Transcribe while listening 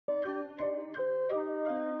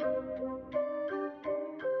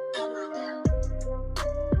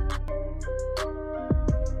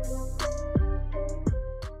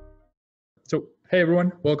Hey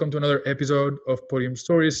everyone, welcome to another episode of Podium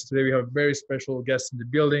Stories. Today we have a very special guest in the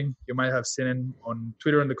building. You might have seen him on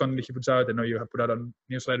Twitter and the content he puts out. I know you have put out on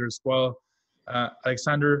newsletter as well.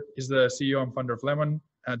 Aleksandr is the CEO and founder of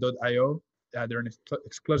Lemon.io. They're an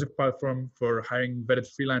exclusive platform for hiring vetted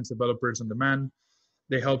freelance developers on demand.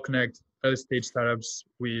 They help connect early stage startups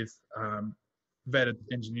with vetted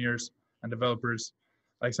engineers and developers.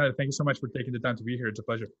 Aleksandr, thank you so much for taking the time to be here. It's a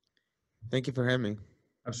pleasure. Thank you for having me.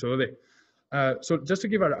 Absolutely. So just to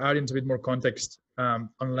give our audience a bit more context on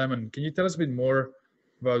Lemon, can you tell us a bit more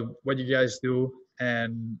about what you guys do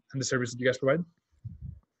and the service that you guys provide?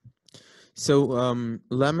 So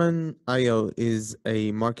Lemon.io is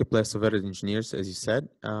a marketplace of vetted engineers, as you said.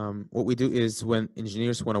 What we do is when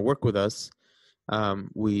engineers want to work with us,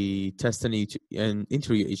 we test and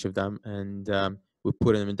interview each of them, and we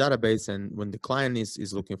put them in a database. And when the client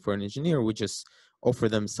is looking for an engineer, we just offer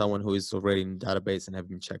them someone who is already in the database and have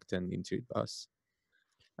been checked and interviewed by us.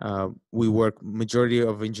 We work. Majority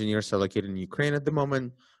of engineers are located in Ukraine at the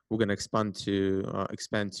moment. We're going to expand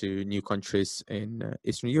to new countries in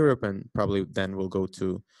Eastern Europe, and probably then we'll go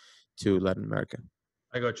to Latin America.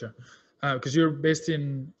 I gotcha. Because you're based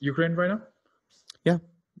in Ukraine right now? Yeah,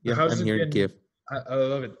 I'm here in Kiev. I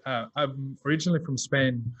love it. I'm originally from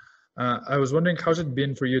Spain. I was wondering, how's it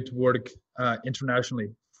been for you to work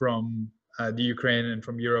internationally from the Ukraine and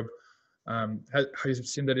from Europe? Have you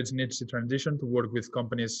seen that it's an easy transition to work with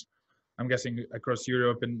companies, I'm guessing, across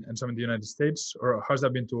Europe and some in the United States? Or how's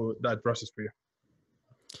that been to that process for you?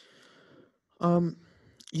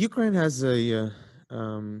 Ukraine has a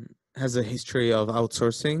history of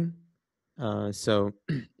outsourcing. So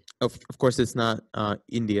of course it's not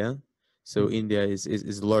India. So India is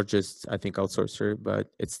the largest, I think, outsourcer, but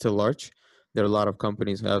it's still large. There are a lot of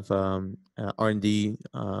companies who have R&D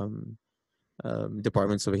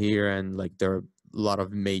departments over here, and like there are a lot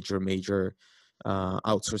of major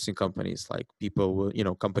outsourcing companies, like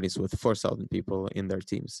companies with 4,000 people in their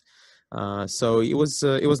teams. So it was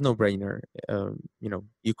no brainer.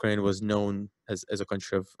 Ukraine was known as a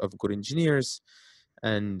country of good engineers,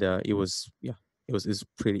 and it was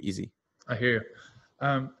pretty easy. I hear you.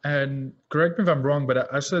 And correct me if I'm wrong,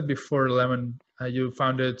 but I said before Lemon, you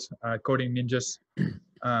founded Coding Ninjas in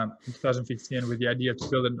 2015 with the idea to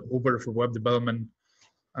build an Uber for web development.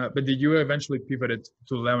 But did you eventually pivoted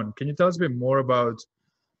to Lemon? Can you tell us a bit more about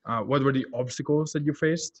what were the obstacles that you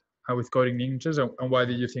faced with Coding Ninjas, and why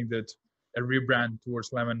did you think that a rebrand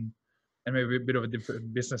towards Lemon and maybe a bit of a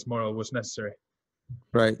different business model was necessary?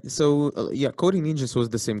 Right. So Coding Ninjas was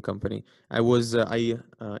the same company. In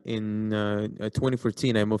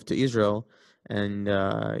 2014 I moved to Israel, and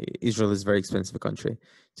Israel is a very expensive country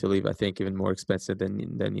to live. I think even more expensive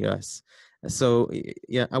than US. So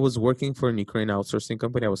I was working for an Ukrainian outsourcing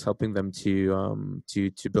company. I was helping them to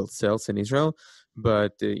build sales in Israel,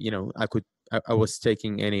 but I was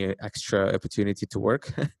taking any extra opportunity to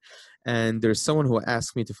work, and there's someone who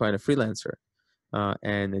asked me to find a freelancer.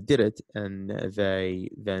 And I did it, and they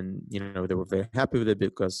were very happy with it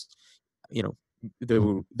because they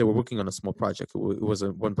were working on a small project. It was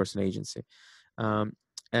a one-person agency,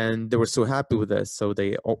 and they were so happy with this. So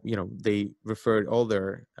they referred all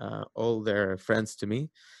their friends to me,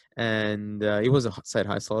 and it was a side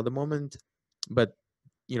hustle at the moment. But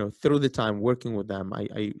through the time working with them,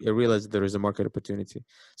 I realized there is a market opportunity.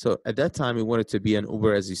 So at that time, we wanted to be an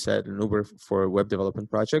Uber, as you said, an Uber for web development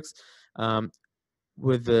projects.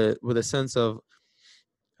 With a sense of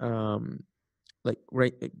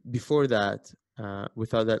right before that, we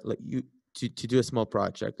thought that to do a small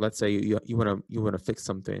project, let's say you want to fix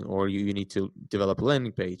something, or you need to develop a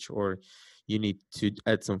landing page, or you need to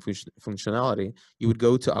add some functionality, you would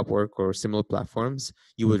go to Upwork or similar platforms.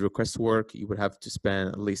 You would request work. You would have to spend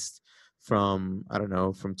at least from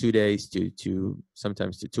 2 days to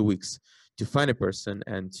sometimes to 2 weeks to find a person,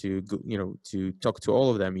 and to talk to all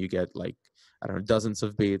of them. You get dozens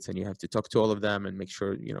of bids, and you have to talk to all of them and make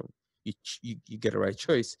sure you get a right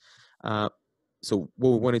choice. So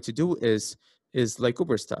what we wanted to do is like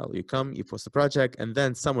Uber style. You come, you post a project, and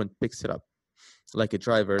then someone picks it up, like a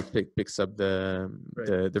driver picks up the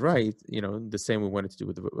ride. The same we wanted to do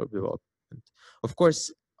with the web development. Of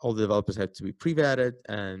course, all the developers had to be pre-vetted,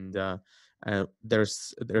 and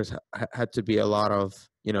there's had to be a lot of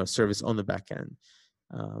service on the back end.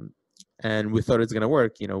 And we thought it's going to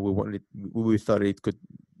work. We thought it could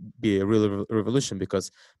be a real revolution,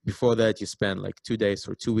 because before that you spend like 2 days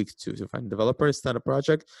or 2 weeks to find developers, start a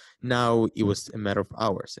project. Now it was a matter of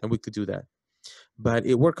hours, and we could do that. But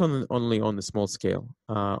it worked only on the small scale.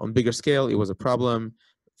 On bigger scale, it was a problem.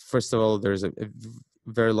 First of all, there's a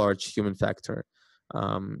very large human factor.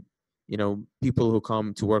 people who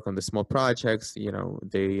come to work on the small projects,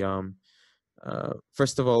 they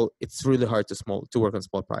first of all, it's really hard to work on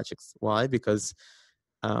small projects. Why? Because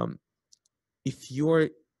um, if you're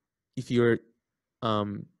if you're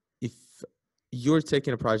um, if you're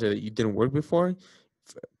taking a project that you didn't work before,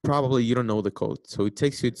 probably you don't know the code, so it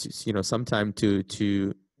takes you some time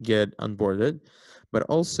to get onboarded. But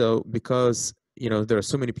also because there are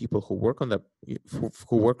so many people who work on the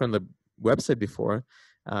website before.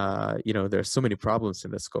 There are so many problems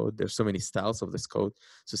in this code. There's so many styles of this code.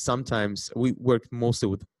 So sometimes we work mostly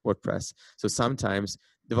with WordPress. So sometimes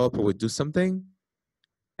developer would do something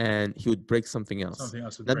and he would break something else. Something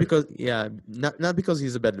else would Not break. because not because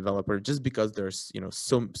he's a bad developer, just because there's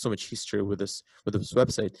so much history with this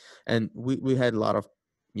website. And we had a lot of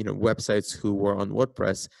websites who were on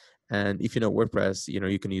WordPress. And if you know WordPress,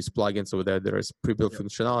 you can use plugins over there. There is pre-built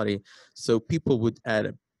functionality, so people would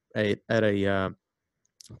add a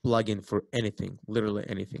plugin for anything, literally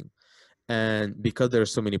anything. And because there are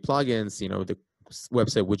so many plugins, the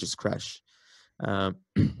website would just crash.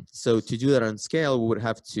 So to do that on scale, we would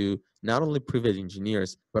have to not only private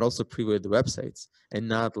engineers, but also private the websites and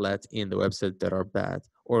not let in the websites that are bad,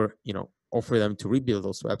 or offer them to rebuild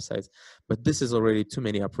those websites. But this is already too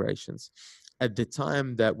many operations. At the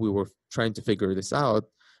time that we were trying to figure this out,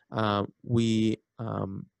 we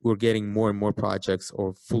were getting more and more projects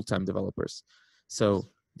or full-time developers. So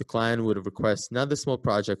the client would request not the small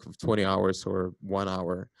project of 20 hours or 1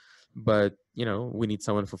 hour, but we need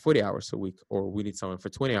someone for 40 hours a week, or we need someone for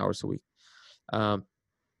 20 hours a week.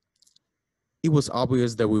 It was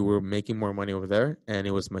obvious that we were making more money over there, and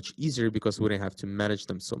it was much easier because we didn't have to manage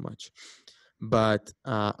them so much. But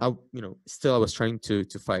still I was trying to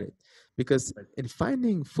fight it, because in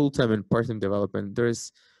finding full-time and part-time development,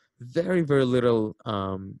 there's very, very little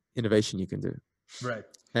innovation you can do. Right.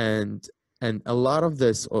 And a lot of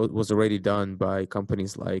this was already done by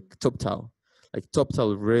companies like TopTal. Like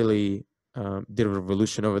TopTal really did a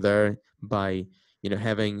revolution over there by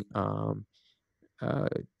having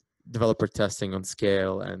developer testing on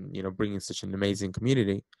scale, and bringing such an amazing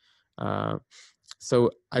community.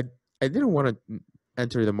 So I didn't want to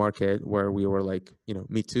enter the market where we were like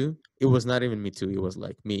me too. It was not even me too. It was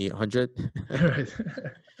like me 100. Right.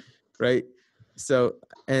 Right. So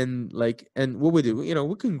and what we do,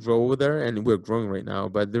 we can grow over there, and we're growing right now,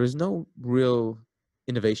 but there is no real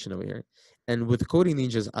innovation over here. And with Coding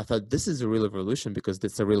Ninjas, I thought this is a real revolution, because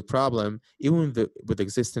it's a real problem. Even with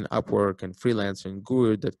existing Upwork and Freelancer and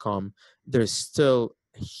Guru.com, there's still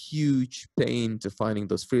a huge pain to finding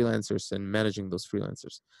those freelancers and managing those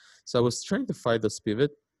freelancers. So I was trying to fight this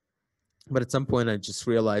pivot, but at some point I just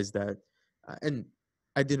realized that, and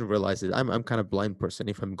I didn't realize it. I'm kind of blind person.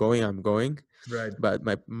 If I'm going, I'm going. Right. But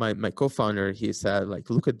my co-founder, he said, like,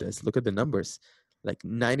 look at this, look at the numbers, like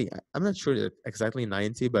 90. I'm not sure that exactly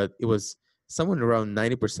 90, but it was somewhere around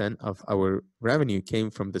 90% of our revenue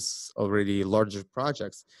came from this already larger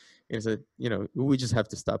projects. And so, we just have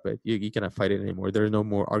to stop it. You cannot fight it anymore. There are no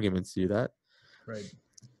more arguments to do that. Right.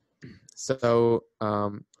 So,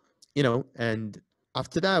 and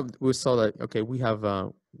after that, we saw that, okay,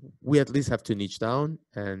 we at least have to niche down.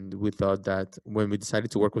 And we thought that when we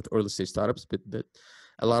decided to work with early stage startups, but that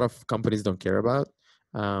a lot of companies don't care about,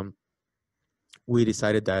 we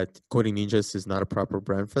decided that Coding Ninjas is not a proper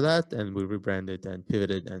brand for that. And we rebranded and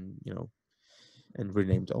pivoted and, and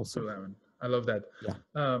renamed also. I love that.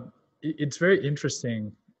 Yeah. It's very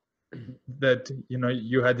interesting that,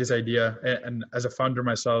 you had this idea, and as a founder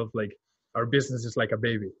myself, like, our business is like a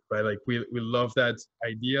baby, right? Like we love that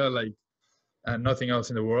idea, like nothing else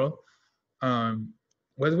in the world.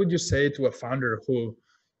 What would you say to a founder who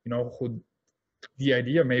the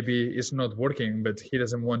idea maybe is not working, but he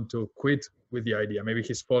doesn't want to quit with the idea? Maybe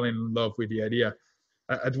he's falling in love with the idea.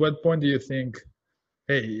 At what point do you think,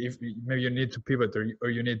 hey, if maybe you need to pivot, or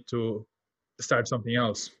you need to start something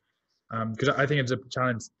else? Because I think it's a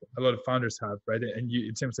challenge a lot of founders have, right? And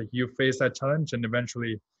it seems like you faced that challenge and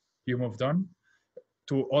eventually you moved on.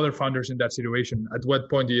 To other founders in that situation, at what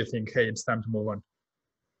point do you think, hey, it's time to move on?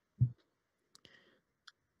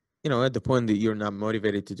 At the point that you're not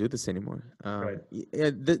motivated to do this anymore. Right.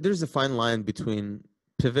 Yeah, there's a fine line between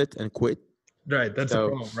pivot and quit. Right, that's a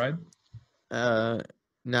problem, right?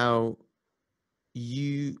 Now,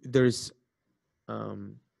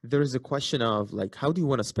 there's a question of, like, how do you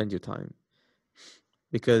want to spend your time?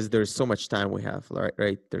 Because there's so much time we have,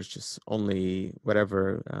 right? There's just only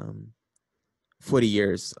whatever 40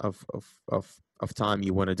 years of time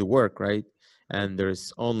you want to do work, right? And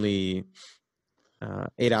there's only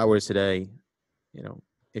 8 hours a day.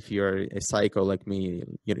 If you're a psycho like me,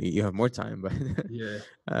 you have more time. But yeah.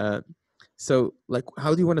 So like,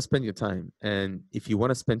 how do you want to spend your time? And if you want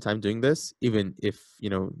to spend time doing this, even if, you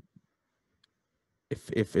know,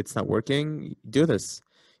 if it's not working, do this.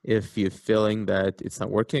 If you're feeling that it's not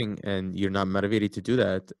working and you're not motivated to do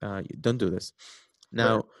that, don't do this. Right.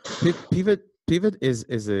 Now, pivot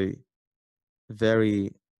is a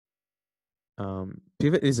very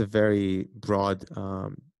pivot is a very broad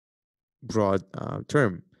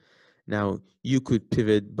term. Now, you could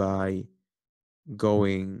pivot by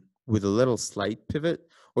going with a little slight pivot,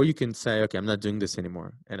 or you can say, okay, I'm not doing this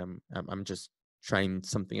anymore, and I'm just trying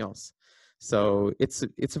something else. So it's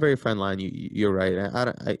a very fine line. You're right.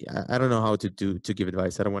 I don't know how to give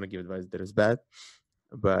advice. I don't want to give advice that is bad,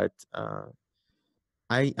 but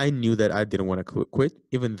I knew that I didn't want to quit,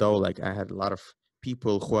 even though like I had a lot of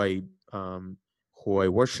people who I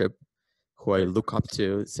worship, who I Right. look up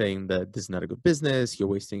to, saying that this is not a good business,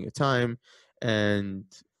 you're wasting your time, and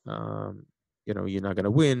um, you know, you're not gonna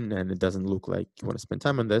win, and it doesn't look like you want to spend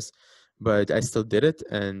time on this. But I still did it,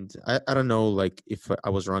 and I don't know like if I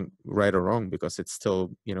was wrong, right or wrong, because it's still,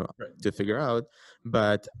 you know, Right. to figure out.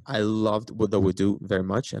 But I loved what that we do very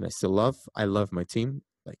much, and I love my team,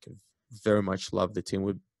 like very much love the team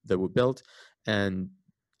that we built, and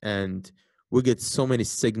and we get so many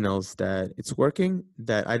signals that it's working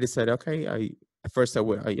that I decided, okay, I at first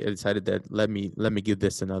I decided that let me give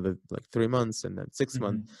this another like 3 months and then 6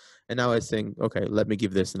 months, Hmm. and now I think, okay, let me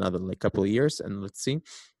give this another like couple of years and let's see.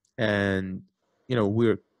 And you know,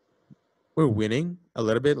 we're winning a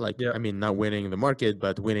little bit, like, Yeah. I mean, not winning the market,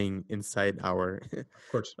 but winning inside our Of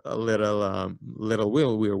course. little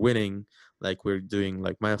wheel. We're winning, like we're doing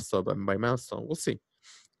like milestone by milestone. We'll see.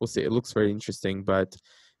 It looks very interesting, but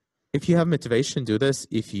if you have motivation, do this.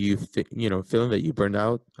 If you you know, feeling that you burned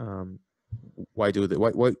out, why do that?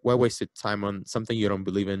 Why waste your time on something you don't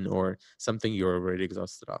believe in or something you're already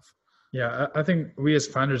exhausted of? Yeah, I think we as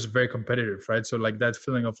founders are very competitive, right? So like that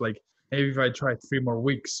feeling of like, maybe if I try 3 more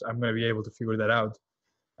weeks, I'm going to be able to figure that out.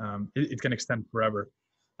 It can extend forever.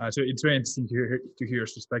 So it's very interesting to hear your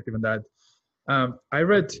perspective on that. I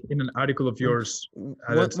read in an article of And yours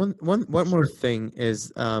that one more sure, thing is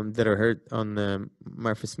that I heard on the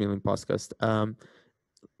Marfus Milling podcast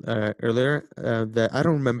earlier, that I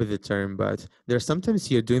don't remember the term, but there's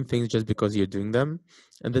sometimes you're doing things just because you're doing them,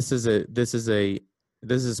 and this is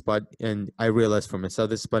a spot, and I realized for myself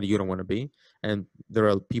this is a spot you don't want to be, and there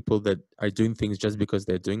are people that are doing things just because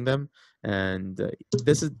they're doing them, and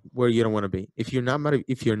this is where you don't want to be. If you're not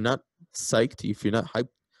if you're not psyched, if you're not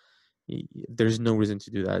hyped, there's no reason to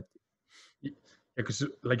do that. because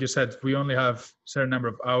like you said, we only have certain number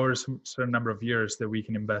of hours, certain number of years that we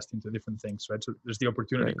can invest into different things, right? So there's the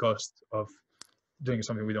opportunity Right. cost of doing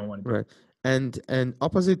something we don't want to do. Right. And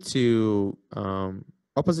opposite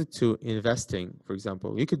to investing, for example,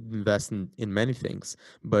 you could invest in many things,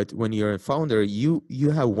 but when you're a founder, you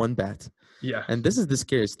have one bet. Yeah, And this is the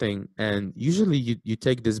scariest thing. And usually you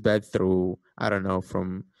take this bet through, I don't know, from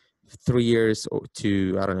 3 years to,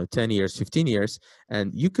 I don't know, 10 years, 15 years, and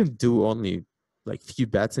you can do only like few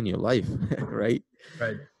bets in your life, right?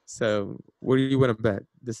 right. So where do you want to bet?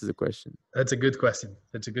 This is a question. That's a good question.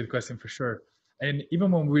 That's a good question for sure. And even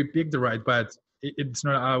when we pick the right path, it's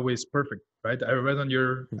not always perfect, right? I read on your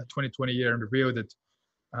 2020 year in review that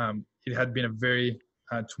it had been a very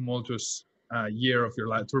tumultuous year of your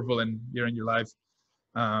life, turbulent year in your life.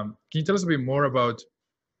 Can you tell us a bit more about,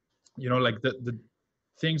 like the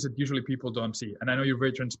things that usually people don't see? And I know you're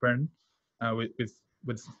very transparent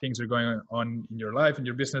with things that are going on in your life and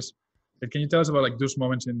your business. But can you tell us about like those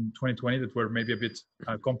moments in 2020 that were maybe a bit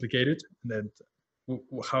complicated, and that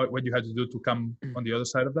how what you had to do to come on the other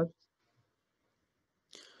side of that?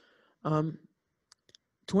 Um,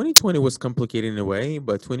 2020 was complicated in a way,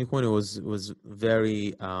 but 2020 was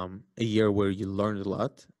very a year where you learned a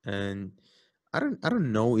lot, and I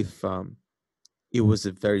don't know if it was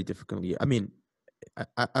a very difficult year. I mean,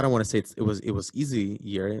 I don't want to say it was easy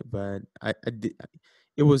year, but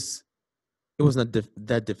it was it was not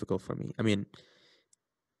that difficult for me. I mean,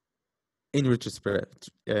 in retrospect,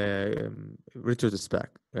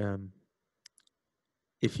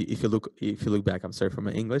 if you look back, I'm sorry for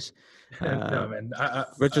my English. No, Uh, man, I'm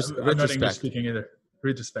not English retrospect. speaking either.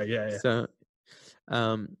 Retrospect, yeah, yeah, So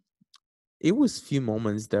um, it was few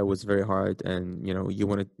moments that was very hard, and you know,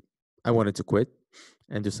 I wanted to quit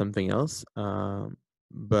and do something else.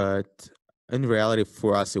 But in reality,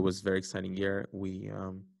 for us, it was a very exciting year. We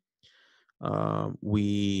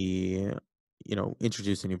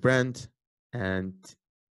introduced a new brand, and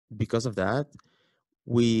because of that,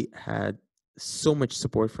 we had so much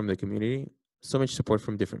support from the community, so much support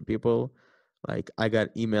from different people. Like, I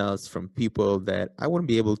got emails from people that I wouldn't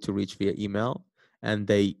be able to reach via email, and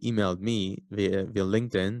they emailed me via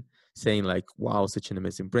LinkedIn saying like, wow, such an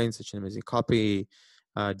amazing brain, such an amazing copy,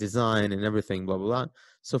 design and everything, blah, blah, blah.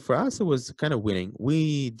 So for us, it was kind of winning.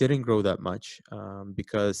 We didn't grow that much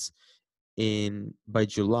because by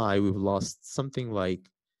July, we've lost something like,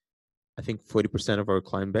 I think 40% of our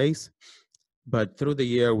client base. But through the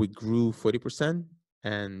year, we grew 40%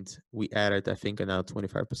 and we added, I think, another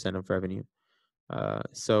 25% of revenue.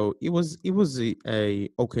 So it was a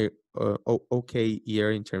okay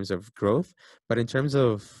year in terms of growth, but in terms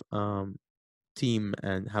of team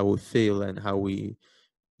and how we feel and how we,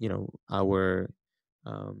 you know, um,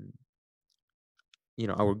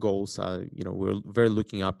 our goals, we're very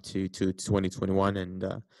looking up to 2021,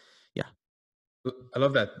 and yeah. I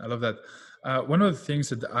love that. I love that. One of the things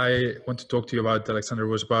that I want to talk to you about, Alexander,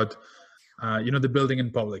 was about the building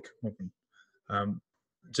in public movement.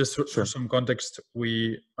 Just for Sure. some context,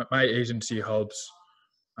 my agency helps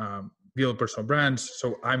build personal brands.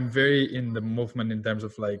 So I'm very in the movement in terms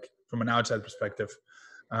of like from an outside perspective.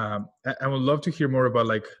 I would love to hear more about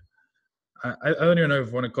like I don't even know if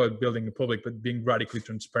I want to call it building in public, but being radically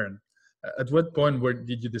transparent. At what point where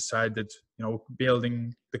did you decide that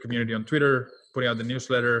building the community on Twitter, putting out the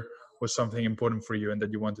newsletter was something important for you, and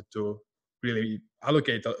that you wanted to really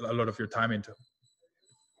allocate a lot of your time into?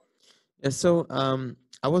 Yeah, so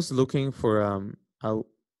I was looking for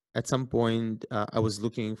at some point I was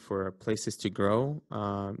looking for places to grow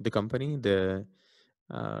the company,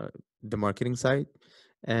 uh, the marketing side,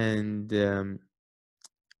 and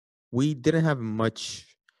we didn't have much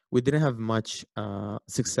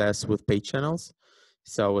success with paid channels.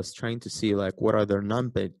 So I was trying to see like what are their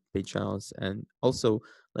non-paid channels, and also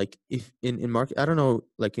like if in market, I don't know,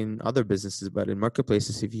 like in other businesses, but in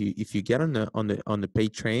marketplaces, if you get on the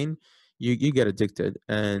paid train, you get addicted,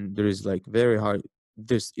 and there is like very hard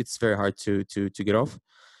it's very hard to get off.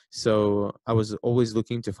 So I was always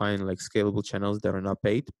looking to find like scalable channels that are not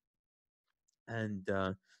paid. And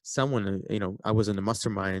someone, I was in the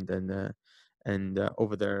mastermind, and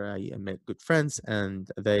over there I met good friends, and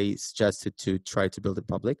they suggested to try to build it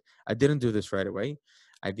public. I didn't do this right away.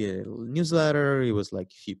 I did a newsletter. It was like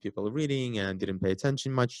a few people reading, and didn't pay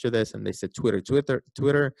attention much to this, and they said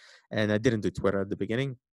Twitter, and I didn't do Twitter at the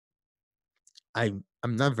beginning. I'm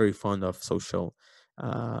not very fond of social.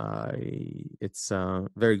 It's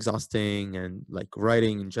very exhausting, and like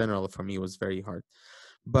writing in general for me was very hard.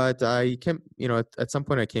 But I came, at some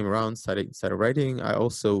point I came around, started writing. I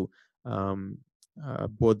also um,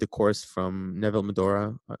 bought the course from Neville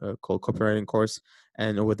Medora called Copywriting Course,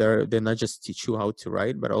 and over there they not just teach you how to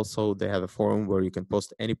write, but also they have a forum where you can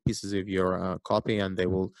post any pieces of your copy, and they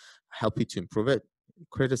will help you to improve it,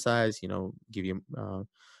 criticize, give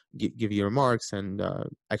you remarks, and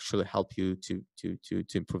actually help you to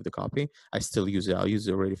improve the copy. I still use it. I'll use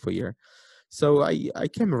it already for a year. So I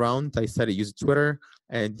came around. I started using Twitter,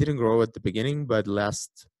 and it didn't grow at the beginning, but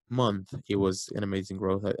last month it was an amazing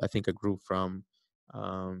growth. I think I grew from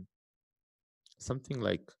um, something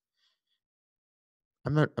like,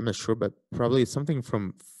 I'm not sure, but probably something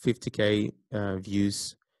from 50K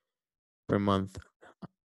views per month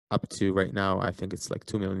up to right now. I think it's like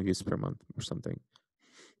 2 million views per month or something.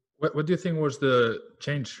 What do you think was the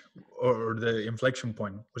change or the inflection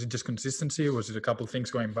point? Was it just consistency? Was it a couple of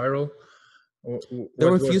things going viral? There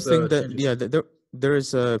were What a few was the things that, changes? yeah, there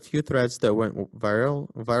is a few threads that went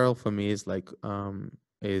viral. Viral for me is like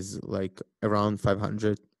around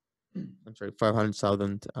 500. I'm sorry,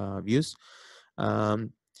 500,000 views.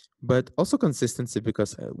 Um, but also consistency,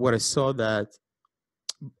 because what I saw that,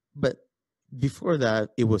 but before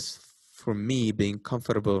that, it was for me being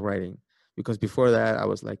comfortable writing, because before that I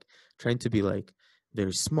was like trying to be like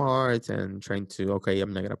very smart and trying to, okay,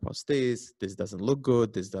 I'm not gonna post this doesn't look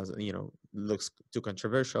good, this doesn't, looks too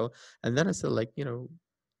controversial. And then I said, like,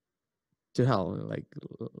 to hell, like,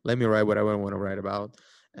 let me write what I want to write about,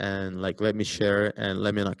 and like let me share, and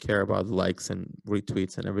let me not care about likes and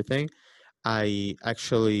retweets and everything. I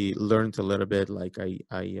actually learned a little bit, like I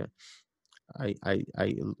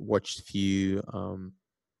watched few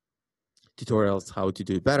tutorials how to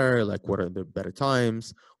do it better, like what are the better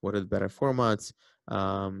times, what are the better formats.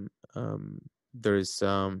 Um, there's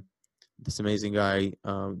this amazing guy,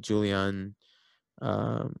 Julian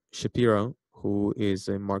Shapiro, who is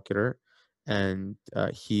a marketer, and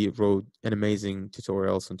he wrote an amazing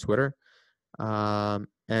tutorials on Twitter.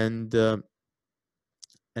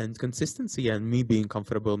 And consistency, and me being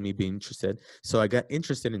comfortable, me being interested. So I got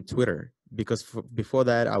interested in Twitter, because before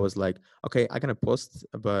that I was like, okay, I can post,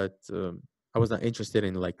 but I was not interested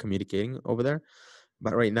in like communicating over there.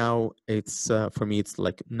 But right now it's for me, it's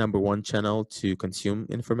like number one channel to consume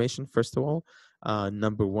information, first of all.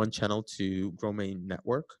 number one channel to grow my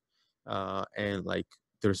network. And like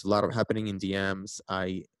there's a lot of happening in DMs.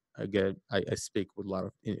 I speak with a lot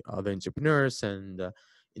of other entrepreneurs and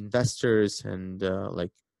investors, and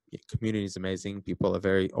community is amazing. People are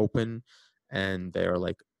very open, and they're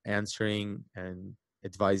like answering and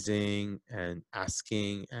advising and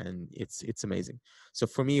asking, and it's amazing. So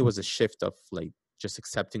for me, it was a shift of like just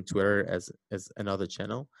accepting Twitter as another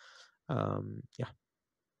channel. Yeah.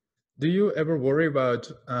 Do you ever worry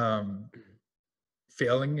about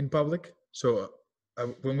failing in public? So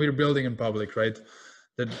when we're building in public, right?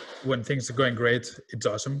 That when things are going great, it's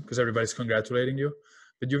awesome because everybody's congratulating you.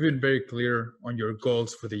 But you've been very clear on your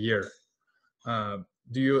goals for the year. Uh,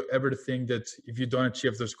 do you ever think that if you don't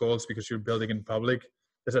achieve those goals because you're building in public,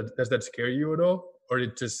 does that scare you at all, or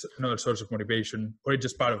it's just another source of motivation, or it's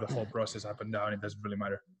just part of the whole process up and down? It doesn't really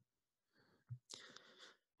matter.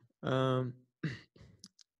 Um,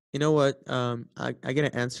 you know what? I get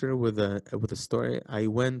an answer with a story.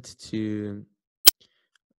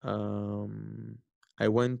 Um, I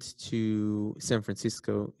went to San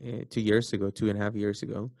Francisco 2 years ago, 2.5 years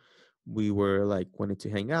ago. We were like wanted to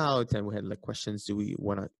hang out, and we had like questions: do we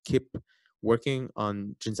want to keep working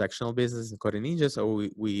on transactional business and Code Ninjas, or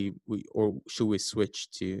or should we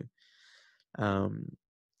um,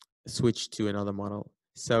 switch to another model?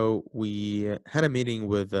 So we had a meeting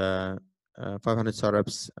with 500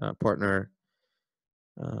 startups partner,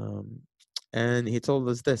 um, and he told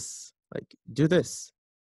us this: like, do this,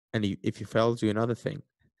 and if you fail, do another thing.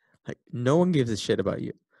 Like, no one gives a shit about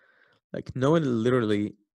you. Like, no one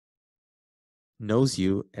literally knows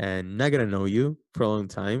you and not gonna know you for a long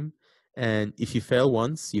time. And if you fail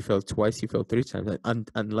once, you fail twice, you fail three times, like,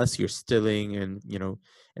 unless you're stealing and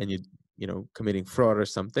and committing fraud or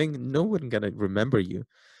something, no one gonna remember you.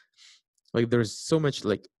 Like, there's so much,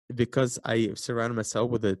 like, because I surround myself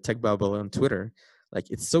with a tech bubble on Twitter. Like,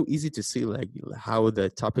 it's so easy to see like how the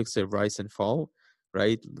topics that rise and fall.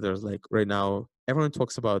 Right, there's like right now everyone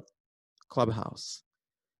talks about Clubhouse.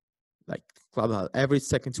 Like, Clubhouse, every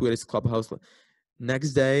second tweet is Clubhouse.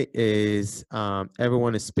 Next day is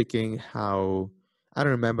everyone is speaking how, I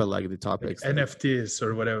don't remember like the Like topics, like, NFTs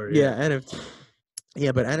or whatever. Yeah. yeah, NFT.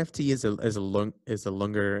 Yeah, but NFT is a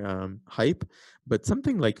longer hype. But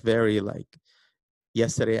something like very like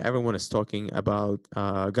yesterday, everyone is talking about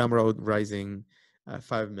Gumroad rising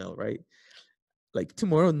 5 mil, right? Like,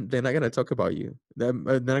 tomorrow they're not gonna talk about you. They're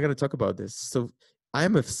not gonna talk about this. So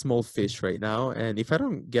I'm a small fish right now, and if I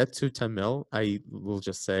don't get to 10 mil, I will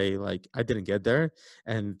just say like I didn't get there,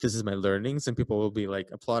 and this is my learnings, and people will be like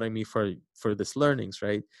applauding me for this learnings,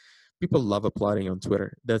 right? People love applauding on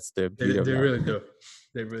Twitter. That's the They, beauty of they that. really do.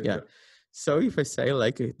 They really Yeah. do. So if I say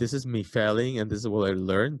like this is me failing and this is what I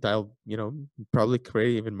learned, I'll probably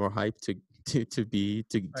create even more hype to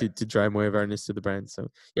drive more awareness to the brand. So I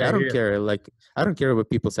yeah, I hear don't you. care. Like, I don't care what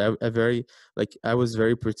people say. I was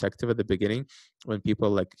very protective at the beginning when people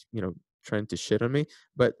like trying to shit on me.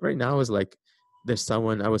 But right now is like there's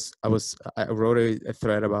someone I wrote a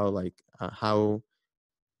thread about like how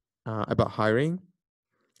about hiring,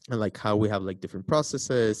 and like how we have like different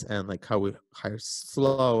processes, and like how we hire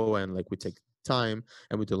slow, and like we take time,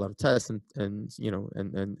 and we do a lot of tests, and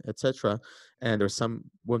etc. And there's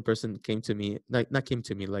one person came to me, not came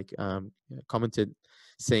to me, like commented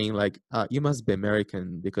saying like you must be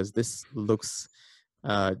American because this looks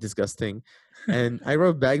disgusting. And I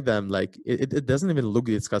wrote back them like it doesn't even look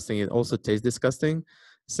disgusting, it also tastes disgusting.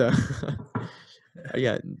 So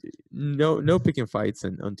yeah, no picking fights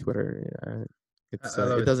on Twitter. I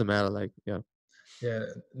love It it. doesn't matter. Like, yeah, Yeah,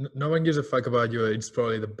 no one gives a fuck about you. It's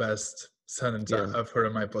probably the best sentence yeah, I've heard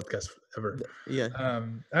on my podcast ever. yeah.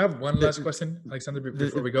 I have one last The question, Alexander,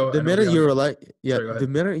 before we go. the I know we minute have. you realize, yeah, Sorry, go ahead.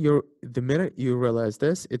 the minute you realize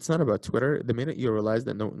this, it's not about Twitter. The minute you realize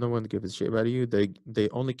that no one gives a shit about you, they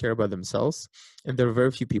only care about themselves, and there are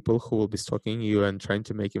very few people who will be stalking you and trying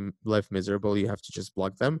to make your life miserable. You have to just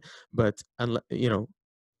block them. But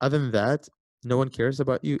other than that, no one cares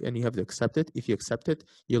about you, and you have to accept it. If you accept it,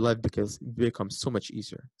 your life becomes so much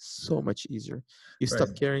easier, so much easier. You Right. stop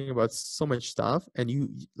caring about so much stuff, and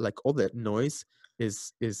like all that noise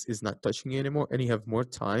is not touching you anymore, and you have more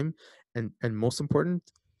time, and most important,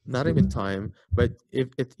 not even time, but if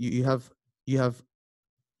it you have you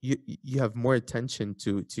have more attention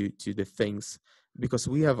to the things, because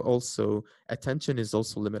we have also attention is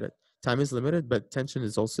also limited. Time is limited, but attention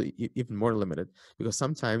is also even more limited, because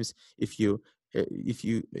sometimes if you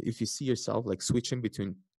see yourself like switching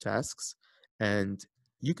between tasks, and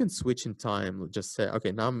you can switch in time, just say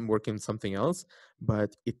okay, now I'm working on something else,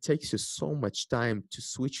 but it takes you so much time to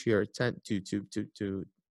switch your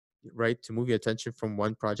right? To move your attention from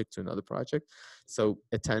one project to another project. So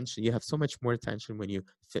attention, you have so much more attention when you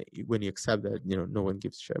accept that, you know, no one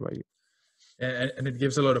gives a shit about you. And it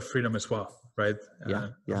gives a lot of freedom as well, right? Yeah,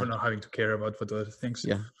 yeah, Of not having to care about what other things.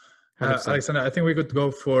 yeah. 100%. Alexander, I think we could go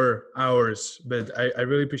for hours, but I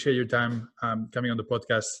really appreciate your time coming on the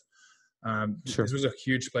podcast. Sure. This was a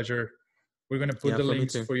huge pleasure. We're going to put Yeah, the for me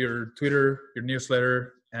links too. for your Twitter, your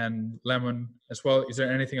newsletter, and Lemon as well. Is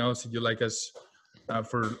there anything else that you'd like us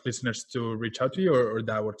for listeners to reach out to you, or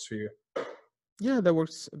that works for you? Yeah, that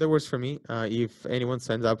works. That works for me. If anyone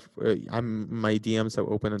signs up, my DMs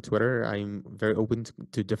are open on Twitter. I'm very open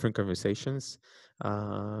to different conversations.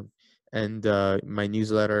 Uh, and my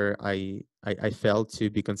newsletter, I failed to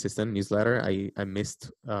be consistent newsletter. I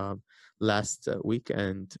missed last week,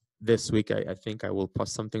 and this week I think I will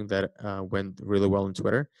post something that went really well on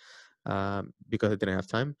Twitter because I didn't have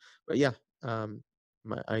time. But yeah,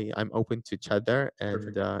 I'm open to chat there.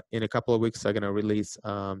 And Perfect. in a couple of weeks, I'm gonna release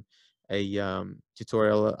a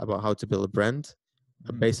tutorial about how to build a brand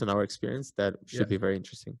based on our experience. That should Yeah, be very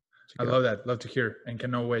interesting. I Check it out. love that. Love to hear and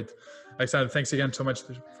cannot wait. Alexander, thanks again so much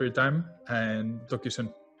for your time and talk to you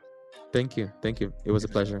soon. Thank you. Thank you. It was a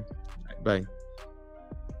Thanks, man. pleasure. Bye.